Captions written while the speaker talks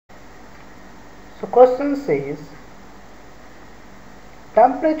So question says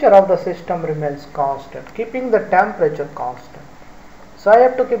temperature of the system remains constant, keeping the temperature constant. So I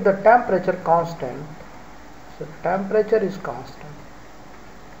have to keep the temperature constant. So temperature is constant.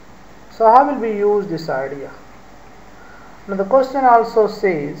 So how will we use this idea? Now the question also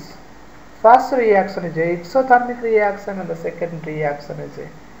says first reaction is a exothermic reaction and the second reaction is a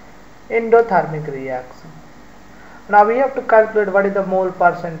endothermic reaction. Now we have to calculate what is the mole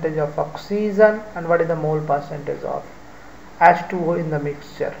percentage of oxygen and what is the mole percentage of H2O in the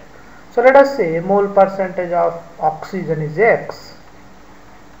mixture. So let us say mole percentage of oxygen is X.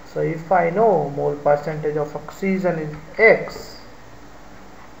 So if I know mole percentage of oxygen is X,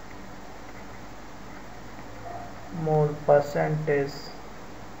 mole percentage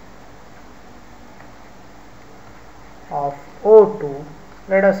of O2,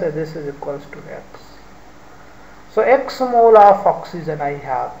 let us say this is equals to X. So X mole of oxygen I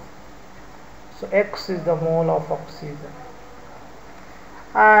have. So X is the mole of oxygen.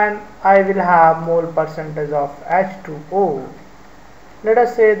 And I will have mole percentage of H2O. Let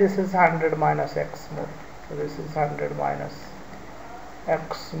us say this is 100 minus X mole. So this is 100 minus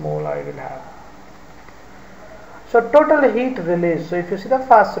X mole I will have. So total heat released. So if you see the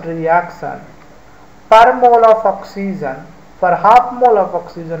first reaction, per mole of oxygen, per half mole of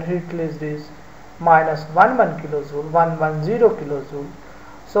oxygen heat released is minus 11 kilojoule, 110 kilojoule.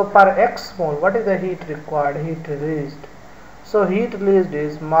 So per X mole, what is the heat required, heat released? So heat released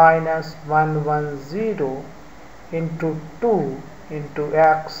is minus 110 into 2 into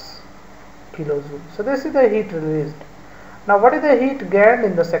X kilojoule. So this is the heat released. Now what is the heat gained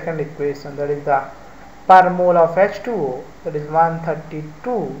in the second equation? That is the per mole of H2O, that is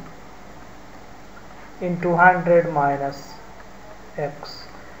 132 into 100 minus X.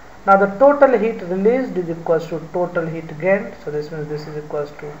 Now the total heat released is equals to total heat gained. So this means this is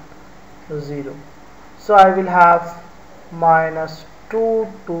equals to 0. So I will have minus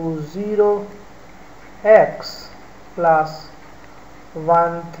 220 X plus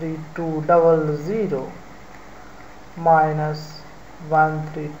 13200 minus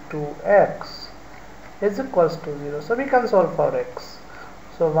 132X is equals to 0. So we can solve for X.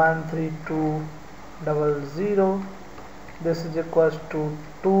 So 13200, this is equals to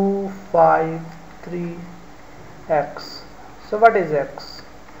 253X. So what is X?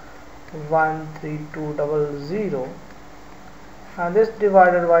 13200 and this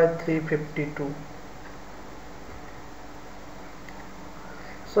divided by 352.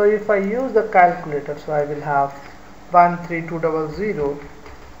 So if I use the calculator, so I will have 13200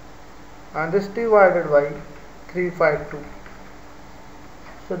 and this divided by 352.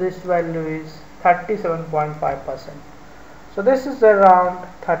 So this value is 37.5%. So this is around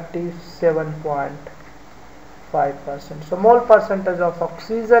 37.5%. So mole percentage of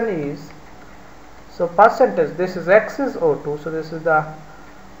oxygen is, so percentage, this is X is O2, so this is the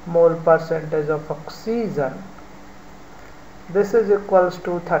mole percentage of oxygen. This is equals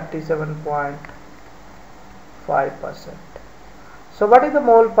to 37.5%. So what is the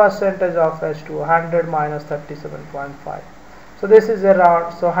mole percentage of H2? 100 minus 37.5. So this is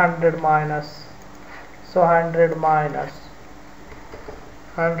around, so 100 minus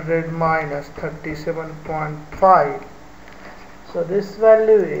 37.5. So this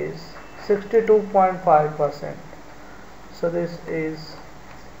value is 62.5%. So this is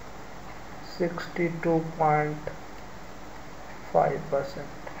 62.5%.